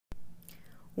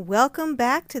Welcome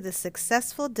back to the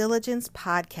Successful Diligence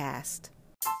podcast.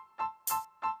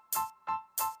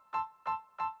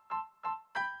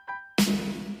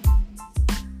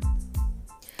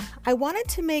 I wanted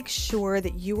to make sure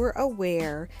that you were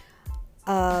aware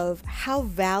of how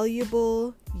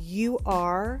valuable you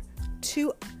are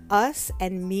to us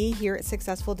and me here at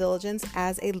Successful Diligence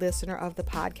as a listener of the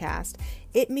podcast.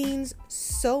 It means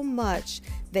so much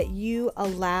that you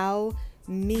allow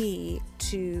me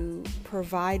to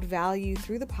provide value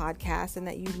through the podcast and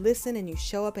that you listen and you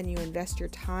show up and you invest your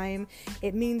time.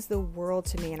 It means the world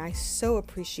to me and I so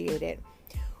appreciate it.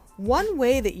 One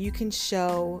way that you can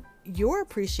show your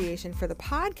appreciation for the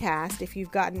podcast, if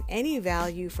you've gotten any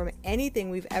value from anything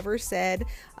we've ever said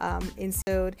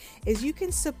is you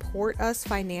can support us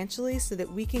financially so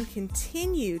that we can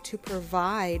continue to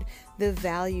provide the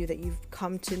value that you've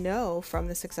come to know from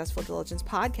the Successful Diligence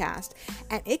podcast.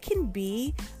 And it can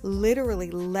be literally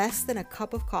less than a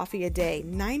cup of coffee a day,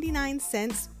 99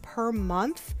 cents per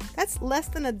month. That's less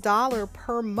than $1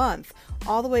 per month,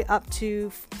 all the way up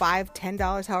to $5,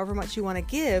 $10, however much you want to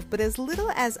give. But as little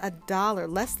as $1,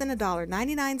 less than $1,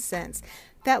 99 cents,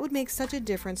 that would make such a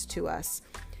difference to us.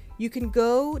 You can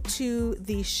go to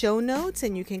the show notes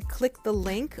and you can click the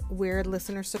link where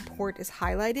listener support is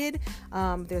highlighted.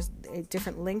 There's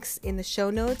different links in the show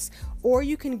notes, or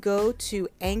you can go to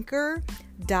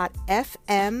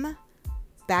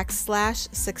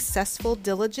anchor.fm/successful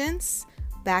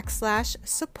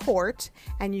diligence/support,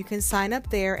 and you can sign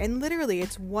up there, and literally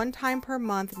it's one time per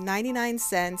month, 99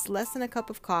 cents, less than a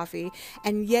cup of coffee,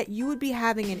 and yet you would be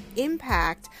having an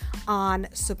impact on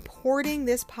supporting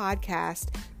this podcast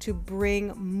to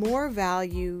bring more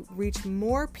value, reach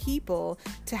more people,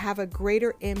 to have a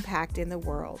greater impact in the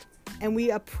world. And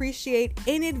we appreciate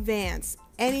in advance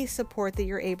any support that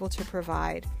you're able to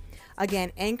provide.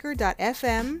 Again,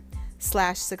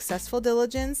 anchor.fm/successful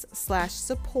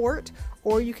diligence/support,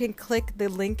 or you can click the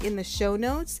link in the show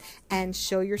notes and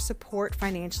show your support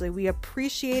financially. We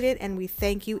appreciate it and we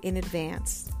thank you in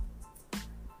advance.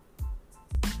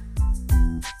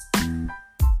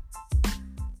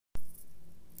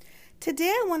 Today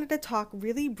I wanted to talk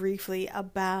really briefly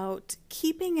about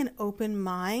keeping an open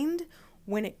mind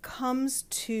when it comes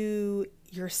to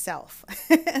yourself.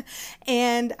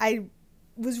 And I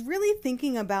was really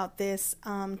thinking about this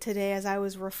today as I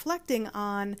was reflecting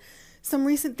on some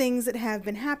recent things that have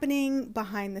been happening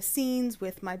behind the scenes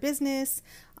with my business,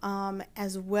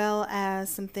 as well as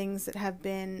some things that have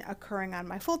been occurring on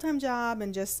my full-time job,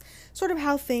 and just sort of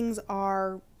how things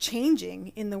are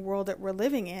changing in the world that we're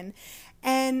living in.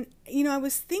 And, I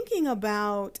was thinking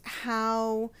about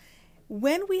how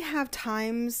when we have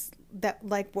times that,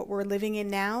 like what we're living in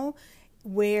now,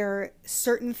 where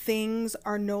certain things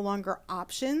are no longer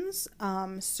options,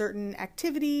 certain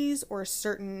activities or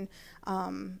certain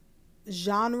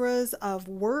genres of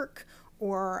work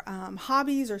or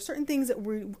hobbies or certain things that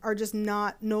we are just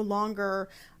no longer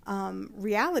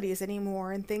realities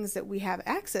anymore, and things that we have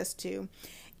access to.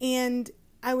 And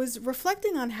I was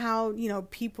reflecting on how,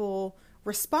 people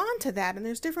respond to that. And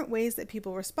there's different ways that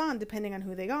people respond depending on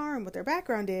who they are and what their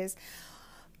background is.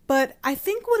 But I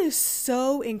think what is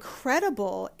so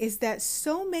incredible is that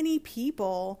so many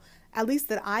people, at least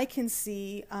that I can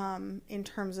see in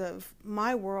terms of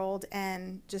my world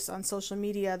and just on social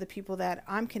media, the people that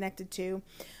I'm connected to,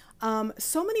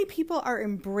 so many people are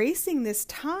embracing this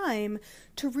time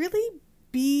to really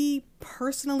be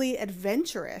personally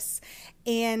adventurous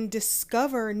and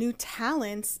discover new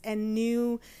talents and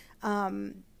new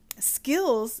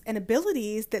skills and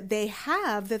abilities that they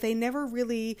have that they never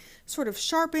really sort of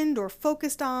sharpened or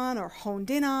focused on or honed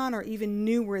in on or even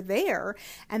knew were there.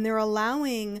 And they're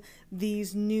allowing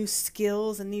these new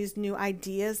skills and these new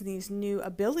ideas and these new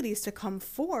abilities to come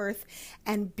forth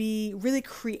and be really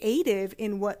creative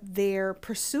in what they're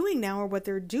pursuing now, or what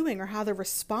they're doing, or how they're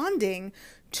responding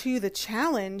to the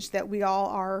challenge that we all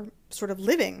are sort of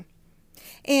living.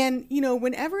 And,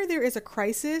 whenever there is a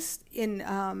crisis in,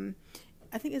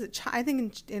 I think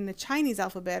in the Chinese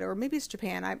alphabet, or maybe it's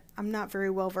Japan. I'm not very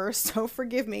well versed, so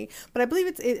forgive me. But I believe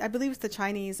it's the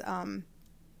Chinese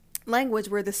language,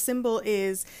 where the symbol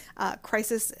is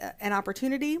crisis and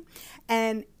opportunity.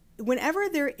 And whenever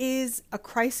there is a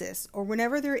crisis, or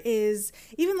whenever there is,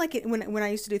 even like when I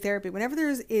used to do therapy, whenever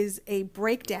there is a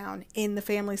breakdown in the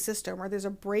family system, or there's a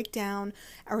breakdown,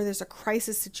 or there's a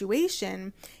crisis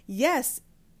situation, yes,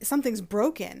 something's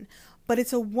broken, but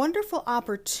it's a wonderful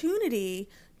opportunity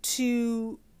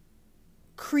to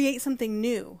create something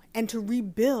new and to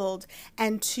rebuild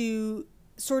and to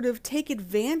sort of take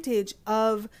advantage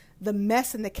of the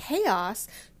mess and the chaos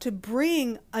to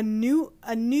bring a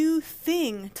new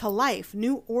thing to life,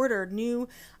 new order, new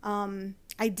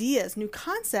ideas, new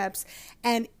concepts.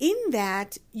 And in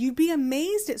that, you'd be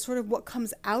amazed at sort of what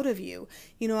comes out of you.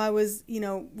 I was,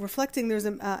 reflecting, there's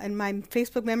in my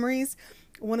Facebook memories,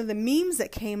 one of the memes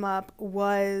that came up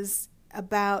was it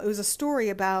was a story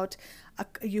about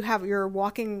you're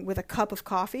walking with a cup of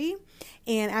coffee,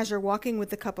 and as you're walking with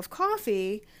the cup of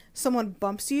coffee, someone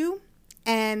bumps you,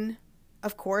 and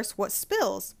of course, what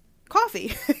spills?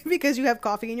 Coffee, because you have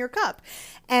coffee in your cup.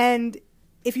 And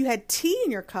if you had tea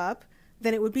in your cup,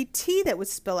 then it would be tea that would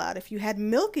spill out. If you had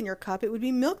milk in your cup, it would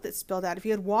be milk that spilled out. If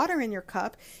you had water in your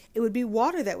cup, it would be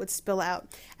water that would spill out.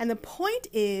 And the point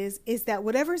is that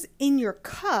whatever's in your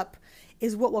cup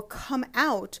is what will come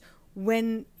out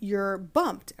when you're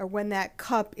bumped or when that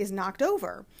cup is knocked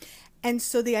over. And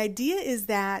so the idea is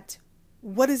that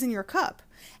what is in your cup?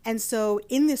 And so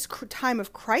in this time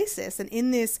of crisis and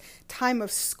in this time of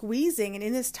squeezing and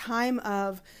in this time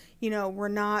of, we're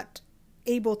not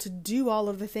able to do all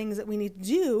of the things that we need to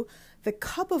do, the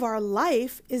cup of our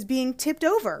life is being tipped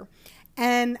over.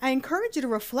 And I encourage you to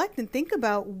reflect and think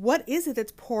about, what is it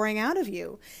that's pouring out of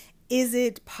you? Is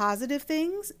it positive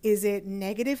things? Is it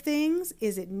negative things?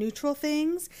 Is it neutral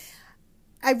things?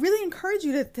 I really encourage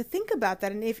you to think about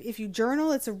that. And if you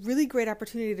journal, it's a really great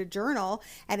opportunity to journal.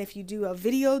 And if you do a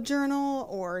video journal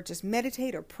or just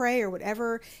meditate or pray or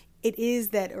whatever it is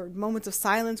that, or moments of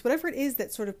silence, whatever it is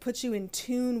that sort of puts you in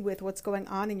tune with what's going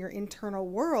on in your internal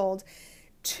world,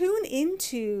 tune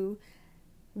into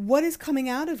what is coming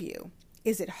out of you.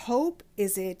 Is it hope?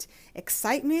 Is it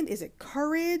excitement? Is it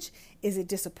courage? Is it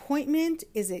disappointment?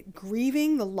 Is it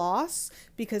grieving the loss?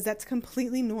 Because that's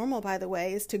completely normal, by the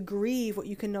way, is to grieve what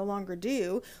you can no longer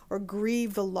do, or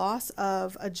grieve the loss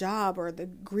of a job, or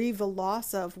grieve the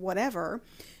loss of whatever.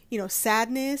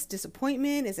 Sadness,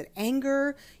 disappointment. Is it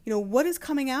anger? What is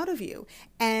coming out of you?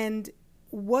 And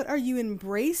what are you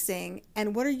embracing?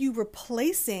 And what are you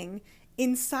replacing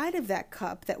inside of that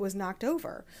cup that was knocked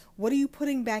over? What are you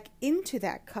putting back into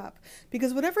that cup?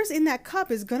 Because whatever's in that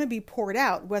cup is going to be poured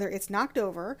out, whether it's knocked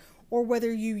over or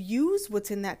whether you use what's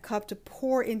in that cup to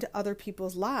pour into other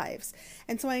people's lives.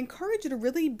 And so I encourage you to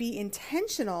really be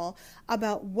intentional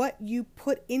about what you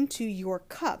put into your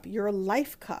cup, your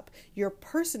life cup, your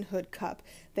personhood cup,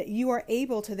 that you are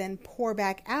able to then pour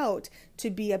back out to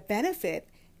be a benefit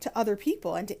to other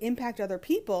people and to impact other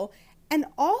people, and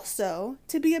also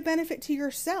to be a benefit to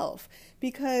yourself.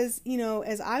 Because,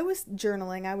 as I was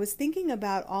journaling, I was thinking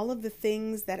about all of the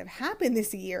things that have happened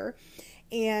this year.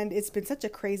 And it's been such a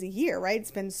crazy year, right?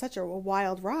 It's been such a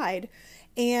wild ride.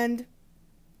 And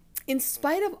in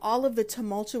spite of all of the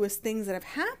tumultuous things that have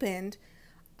happened,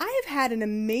 I have had an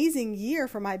amazing year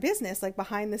for my business, like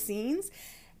behind the scenes,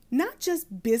 not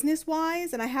just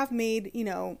business-wise. And I have made,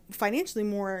 financially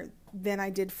more than I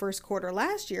did first quarter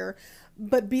last year.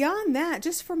 But beyond that,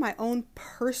 just for my own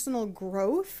personal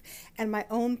growth and my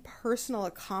own personal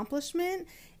accomplishment,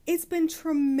 it's been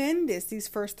tremendous these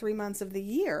first 3 months of the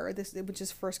year, which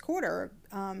is first quarter.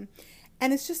 And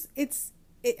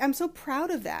I'm so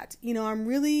proud of that. I'm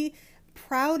really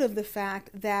proud of the fact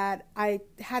that I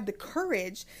had the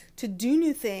courage to do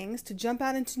new things, to jump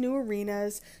out into new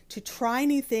arenas, to try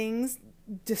new things,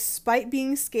 despite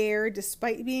being scared,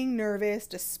 despite being nervous,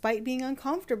 despite being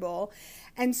uncomfortable.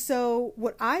 And so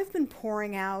what I've been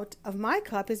pouring out of my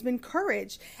cup has been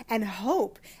courage and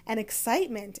hope and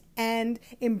excitement and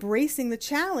embracing the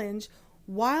challenge,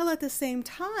 while at the same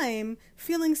time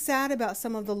feeling sad about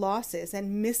some of the losses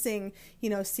and missing,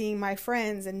 seeing my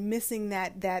friends and missing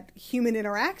that human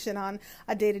interaction on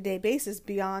a day-to-day basis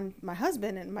beyond my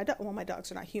husband and my dog. Well, my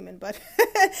dogs are not human, but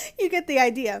you get the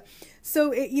idea.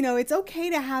 So, it's okay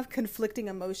to have conflicting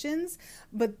emotions,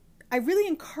 but I really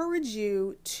encourage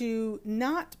you to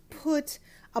not put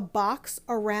a box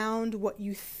around what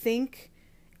you think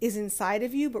is inside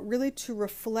of you, but really to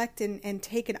reflect and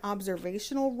take an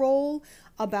observational role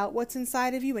about what's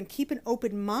inside of you, and keep an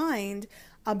open mind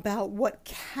about what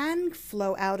can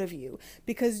flow out of you,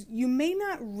 because you may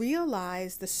not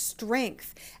realize the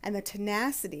strength and the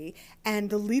tenacity and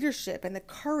the leadership and the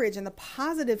courage and the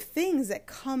positive things that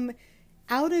come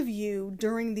out of you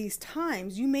during these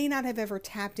times. You may not have ever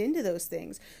tapped into those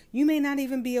things. You may not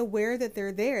even be aware that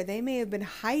they're there. They may have been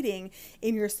hiding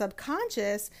in your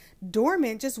subconscious,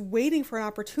 dormant, just waiting for an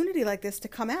opportunity like this to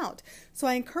come out. So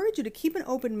I encourage you to keep an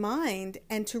open mind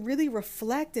and to really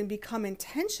reflect and become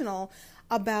intentional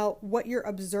about what you're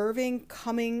observing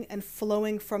coming and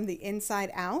flowing from the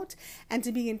inside out, and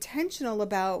to be intentional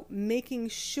about making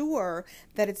sure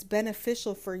that it's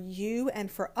beneficial for you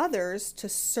and for others to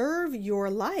serve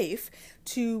your life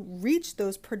to reach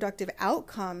those productive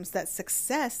outcomes, that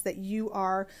success that you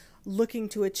are looking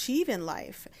to achieve in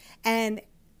life. And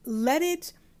let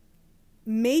it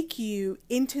make you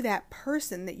into that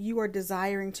person that you are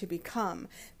desiring to become,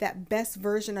 that best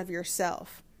version of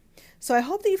yourself. So I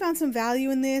hope that you found some value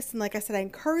in this. And like I said, I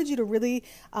encourage you to really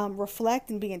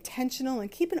reflect and be intentional and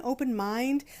keep an open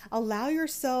mind. Allow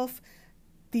yourself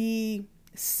the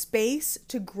space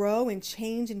to grow and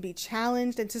change and be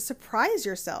challenged and to surprise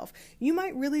yourself. You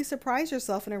might really surprise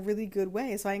yourself in a really good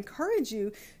way. So I encourage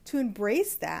you to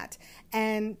embrace that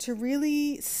and to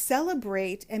really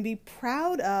celebrate and be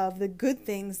proud of the good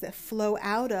things that flow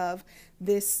out of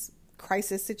this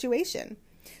crisis situation.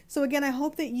 So again, I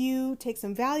hope that you take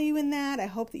some value in that. I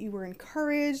hope that you were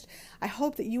encouraged. I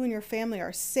hope that you and your family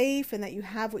are safe and that you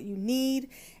have what you need.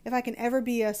 If I can ever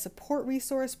be a support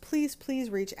resource, please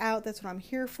reach out. That's what I'm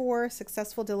here for,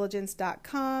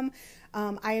 successfuldiligence.com.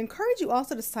 I encourage you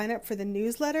also to sign up for the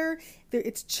newsletter.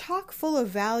 It's chock full of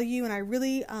value, and I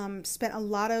really spent a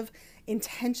lot of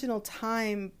intentional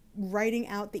time writing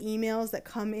out the emails that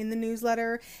come in the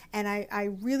newsletter, and I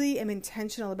really am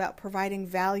intentional about providing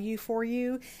value for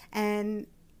you. And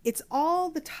it's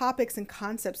all the topics and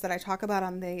concepts that I talk about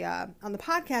on the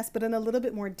podcast, but in a little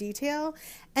bit more detail,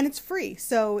 and it's free.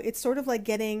 So it's sort of like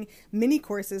getting mini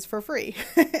courses for free.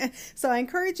 So I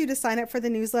encourage you to sign up for the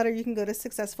newsletter. You can go to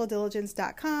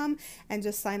successfuldiligence.com and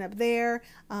just sign up there.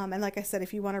 And like I said,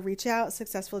 if you want to reach out,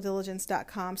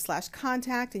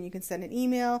 successfuldiligence.com/contact, and you can send an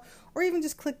email or even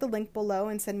just click the link below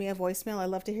and send me a voicemail. I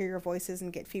love to hear your voices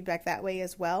and get feedback that way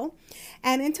as well.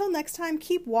 And until next time,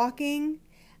 keep walking.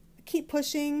 Keep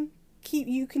pushing.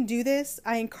 You can do this.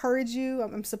 I encourage you.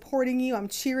 I'm supporting you. I'm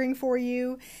cheering for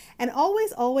you. And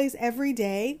always, every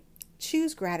day,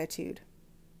 choose gratitude.